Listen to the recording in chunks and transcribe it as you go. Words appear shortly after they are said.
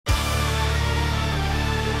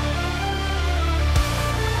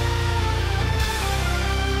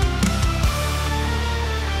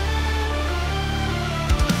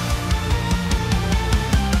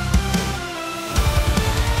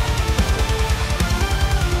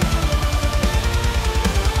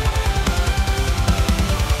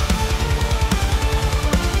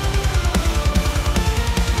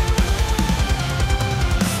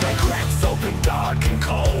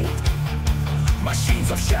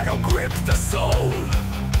shadow grip the soul.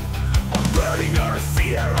 On burning earth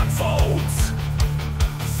fear unfolds.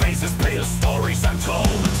 Faces pale, stories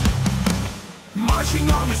untold. Marching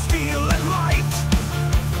on with steel and light.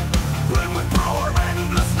 Burn with power,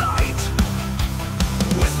 endless night.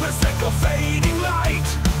 Whispers echo fading light.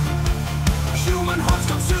 Human hearts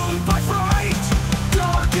consumed by fright.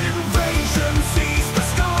 Dark invasion sees the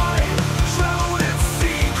sky. Shrouded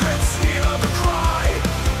secrets hear the cry.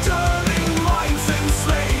 Turning minds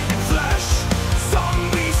enslaved in flesh.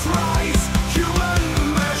 Zombies rise, human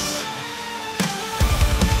mesh.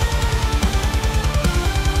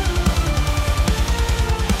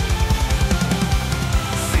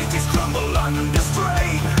 Cities crumble under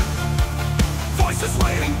strain. Voices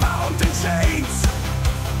wailing bound in chains.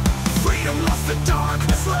 Freedom lost, the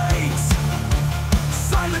darkness reigns.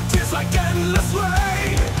 Silent tears like endless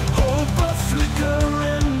rain. Hope a flicker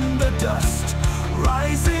in the dust.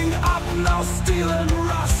 Rising up now, steel and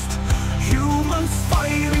rust. Humans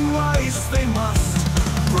fighting rise, they must.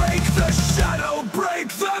 Break the shadow, break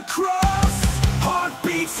the cross.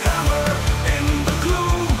 Heartbeats hammer.